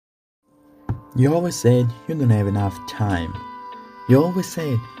You always said you don't have enough time. You always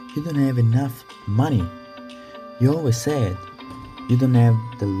said you don't have enough money. You always said you don't have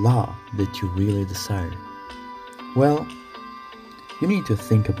the love that you really desire. Well, you need to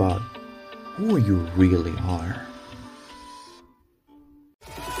think about who you really are.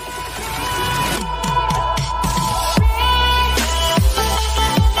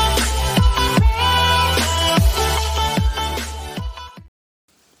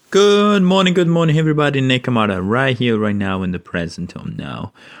 Good morning, everybody. Nick Amata, right here, right now, in the present home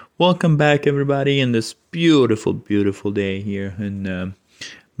now. Welcome back, everybody, in this beautiful, beautiful day here in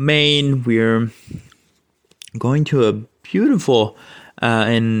Maine. We're going to a beautiful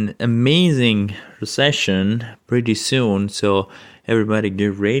and amazing recession pretty soon, so everybody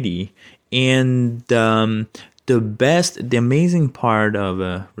get ready. And the amazing part of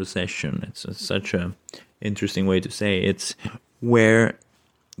a recession, it's such a interesting way to say it's where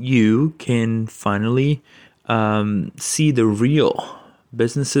you can finally see the real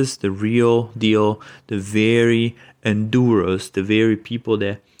businesses, the real deal, the very endurers, the very people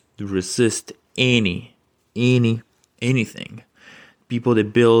that resist anything. People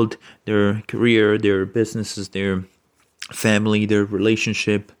that build their career, their businesses, their family, their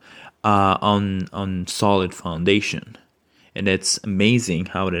relationship on solid foundation. And it's amazing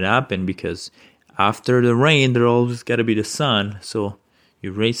how that happened, because after the rain, there always got to be the sun. So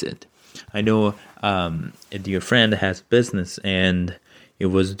you raise it. I know a dear friend has business, and it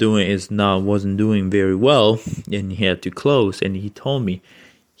wasn't doing very well, and he had to close. And he told me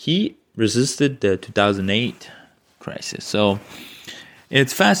he resisted the 2008 crisis. So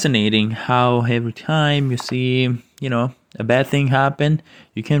it's fascinating how every time you see a bad thing happen,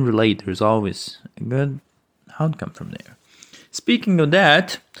 you can relate. There's always a good outcome from there. Speaking of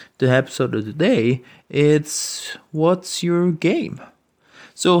that, the episode of the day, it's what's your game?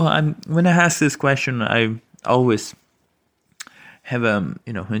 So when I ask this question, I always have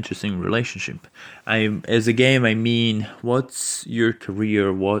interesting relationship. As a game, I mean, what's your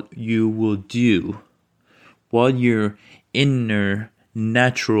career? What you will do? What your inner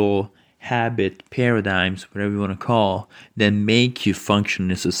natural habit paradigms, whatever you want to call, that make you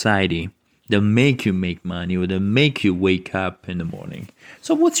function in society, that make you make money, or that make you wake up in the morning.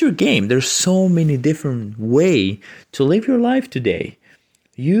 So what's your game? There's so many different ways to live your life today.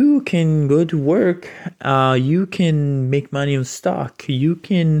 You can go to work, you can make money on stock, you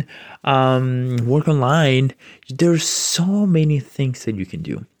can work online. There's so many things that you can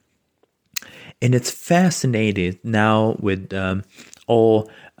do. And it's fascinating now with all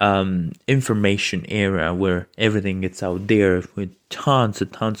information era, where everything gets out there with tons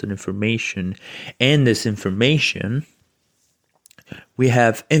of information. And this information, we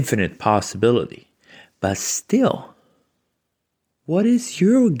have infinite possibility. But still, what is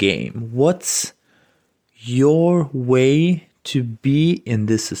your game? What's your way to be in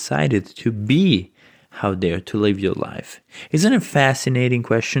this society, to be out there, to live your life? Isn't it a fascinating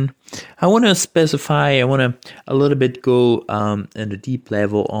question? I want to specify, I want to a little bit go at a deep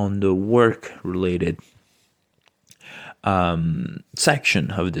level on the work-related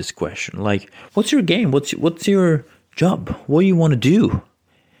section of this question. Like, what's your game? What's your job? What do you want to do?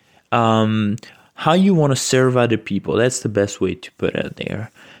 How you want to serve other people. That's the best way to put it there.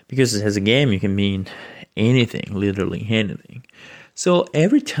 Because as a game, you can mean anything, literally anything. So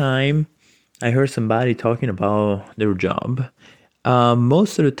every time I heard somebody talking about their job,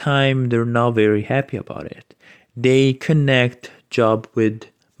 most of the time they're not very happy about it. They connect job with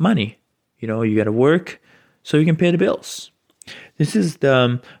money. You got to work so you can pay the bills. This is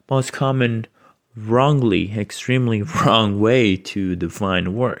the most common, extremely wrong way to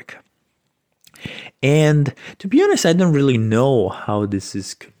define work. And to be honest, I don't really know how this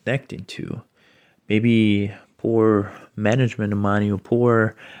is connecting to. Maybe poor management of money, or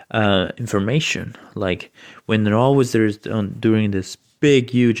poor information. Like when during this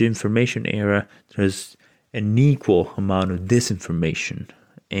big, huge information era, there's an equal amount of disinformation,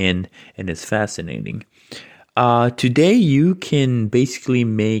 and it's fascinating. Today, you can basically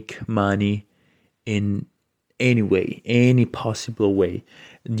make money in any way, any possible way.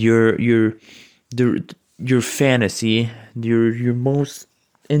 Your fantasy, your most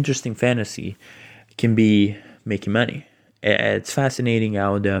interesting fantasy, can be making money. It's fascinating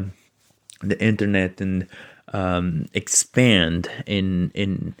how the internet and expand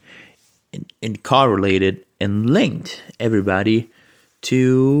in correlated and linked everybody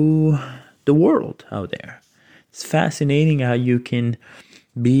to the world out there. It's fascinating how you can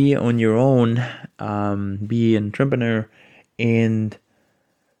be on your own, be an entrepreneur, and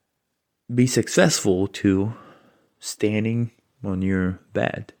be successful to standing on your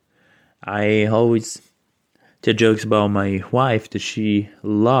bed. I always tell jokes about my wife that she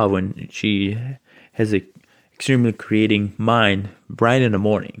loves when she has a extremely creating mind right in the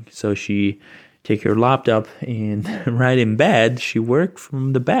morning. So she take her laptop and right in bed, she work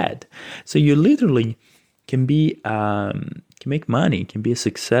from the bed. So you literally can can make money, can be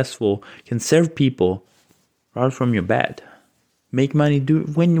successful, can serve people right from your bed. Make money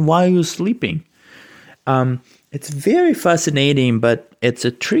while you're sleeping. It's very fascinating, but it's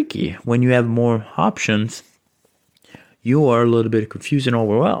a tricky. When you have more options, you are a little bit confused and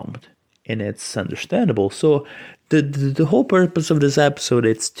overwhelmed, and it's understandable. So the whole purpose of this episode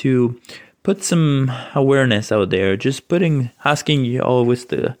is to put some awareness out there, just asking you always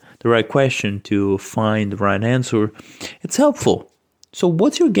the right question to find the right answer. It's helpful. So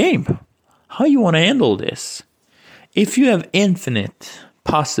what's your game? How you want to handle this? If you have infinite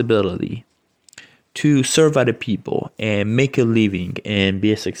possibility to serve other people and make a living and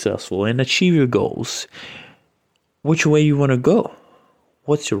be successful and achieve your goals, which way you want to go?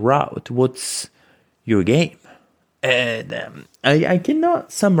 What's your route? What's your game? And I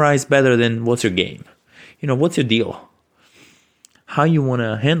cannot summarize better than what's your game. What's your deal? How you want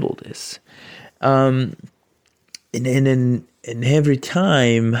to handle this? And every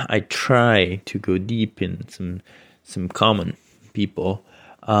time I try to go deep in some common people,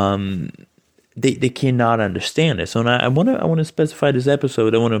 they cannot understand it. So I want to specify this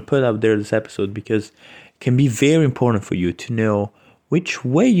episode. I want to put out there this episode because it can be very important for you to know which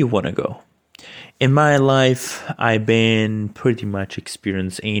way you want to go. In my life, I've been pretty much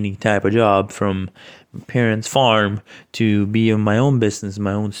experienced any type of job, from parents' farm to be in my own business,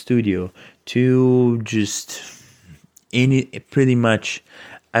 my own studio, to just pretty much.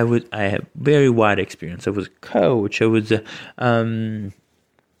 I have very wide experience. I was a coach. I was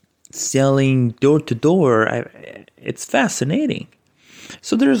selling door to door. It's fascinating.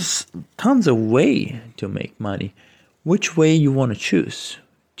 So there's tons of way to make money. Which way you want to choose?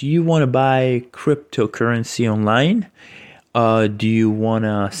 Do you want to buy cryptocurrency online? Do you want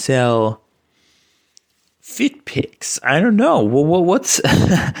to sell fit pics? I don't know. What's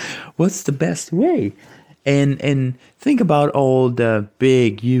what's the best way? And think about all the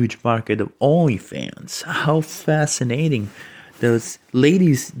big, huge market of OnlyFans. How fascinating. Those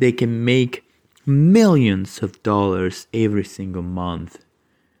ladies, they can make millions of dollars every single month.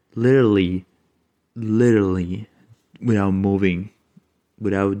 Literally, without moving,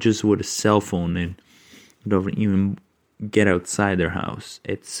 just with a cell phone, and don't even get outside their house.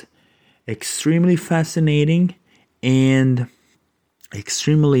 It's extremely fascinating and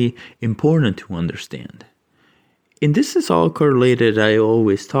extremely important to understand. And this is all correlated, I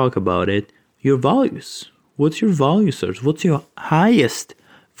always talk about it, your values. What's your value source? What's your highest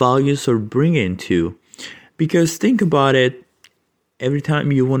values are bringing to? Because think about it, every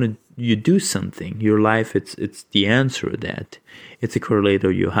time you do something, your life, it's the answer to that. It's a correlate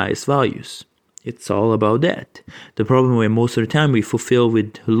of your highest values. It's all about that. The problem is most of the time we fulfill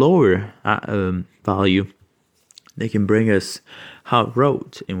with lower value, they can bring us hot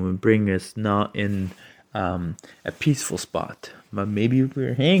road and will bring us not in a peaceful spot. But maybe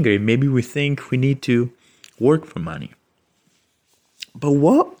we're angry. Maybe we think we need to work for money. But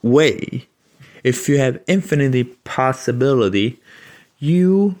what way, if you have infinity possibility,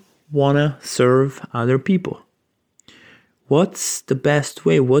 you want to serve other people? What's the best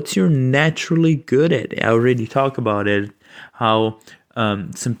way? What's you're naturally good at? I already talked about it, how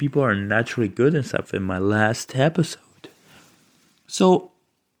some people are naturally good and stuff in my last episode. So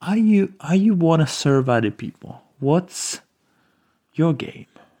how you want to serve other people? What's your game?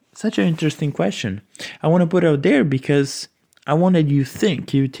 Such an interesting question. I want to put it out there because I wanted you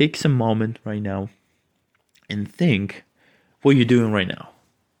think. You take some moment right now and think what you're doing right now.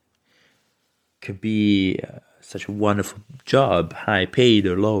 Could be such a wonderful job, high paid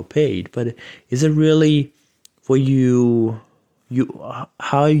or low paid, but is it really what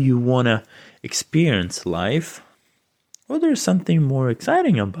how you want to experience life? Or there's something more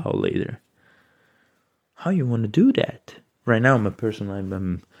exciting about later? How you want to do that? Right now, I'm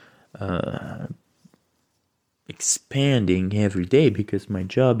expanding every day because my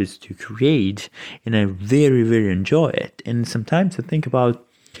job is to create, and I very, very enjoy it. And sometimes I think about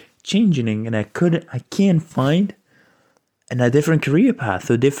changing, and I can't find a different career path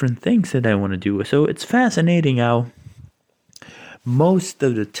or different things that I want to do. So it's fascinating how most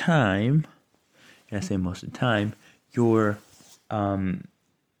of the time, and I say most of the time, your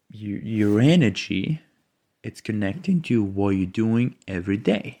energy, it's connecting to what you're doing every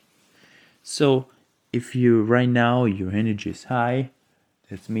day. So if right now your energy is high,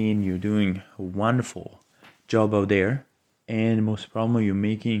 that means you're doing a wonderful job out there, and most probably you're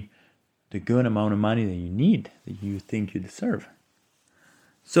making the good amount of money that you need, that you think you deserve.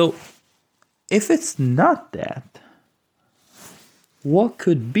 So, if it's not that, what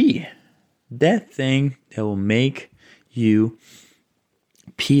could be that thing that will make you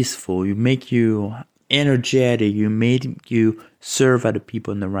peaceful, you make you energetic, you make you serve other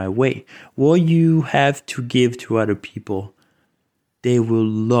people in the right way? What you have to give to other people, they will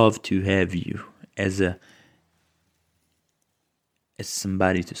love to have you as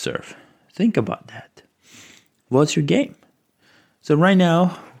somebody to serve. Think about that. What's your game? So right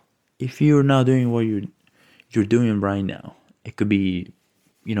now, if you're not doing what you're doing right now, it could be,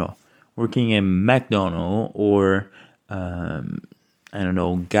 working in McDonald's or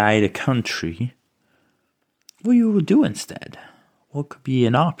guide a country. What you will do instead? What could be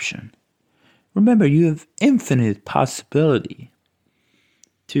an option? Remember, you have infinite possibility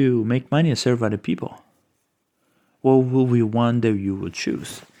to make money and serve other people. What will be one that you will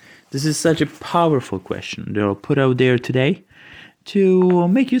choose? This is such a powerful question that I'll put out there today to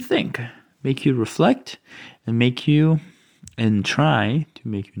make you think, make you reflect, and try to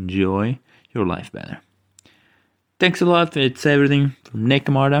make you enjoy your life better. Thanks a lot. It's everything from Nick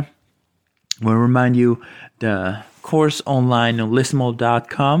Camarda. I want to remind you the course online on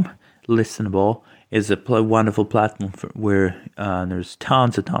listenable.com. Listenable is a wonderful platform where there's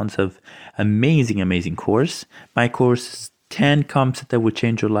tons of amazing course. My course is 10 concepts that will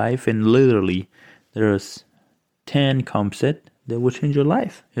change your life, and literally there's 10 concepts that will change your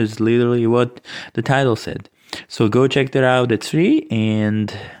life. It's literally what the title said. So go check that out. It's free,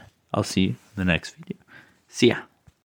 and I'll see you in the next video. See ya.